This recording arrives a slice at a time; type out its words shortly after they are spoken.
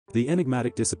The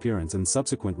enigmatic disappearance and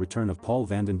subsequent return of Paul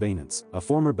Vanden Boeynants, a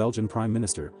former Belgian Prime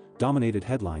Minister, dominated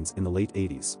headlines in the late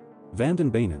 80s.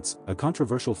 Vanden Boeynants, a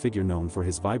controversial figure known for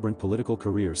his vibrant political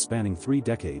career spanning 3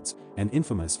 decades, and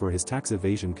infamous for his tax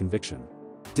evasion conviction,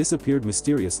 disappeared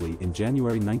mysteriously in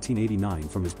January 1989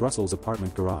 from his Brussels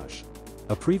apartment garage.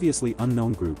 A previously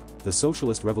unknown group, the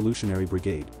Socialist Revolutionary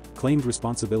Brigade, claimed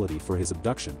responsibility for his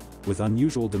abduction, with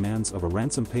unusual demands of a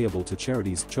ransom payable to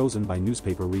charities chosen by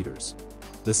newspaper readers.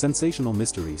 The sensational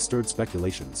mystery stirred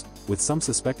speculations, with some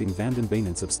suspecting Vanden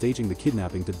Boeynants of staging the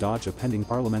kidnapping to dodge a pending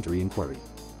parliamentary inquiry.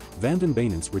 Vanden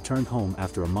Boeynants returned home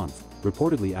after a month,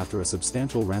 reportedly after a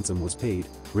substantial ransom was paid,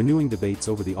 renewing debates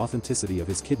over the authenticity of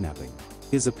his kidnapping.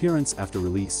 His appearance after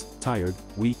release, tired,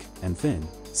 weak, and thin,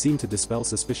 seemed to dispel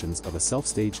suspicions of a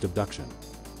self-staged abduction.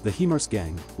 The Hemers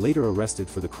gang, later arrested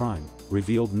for the crime,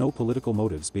 revealed no political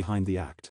motives behind the act.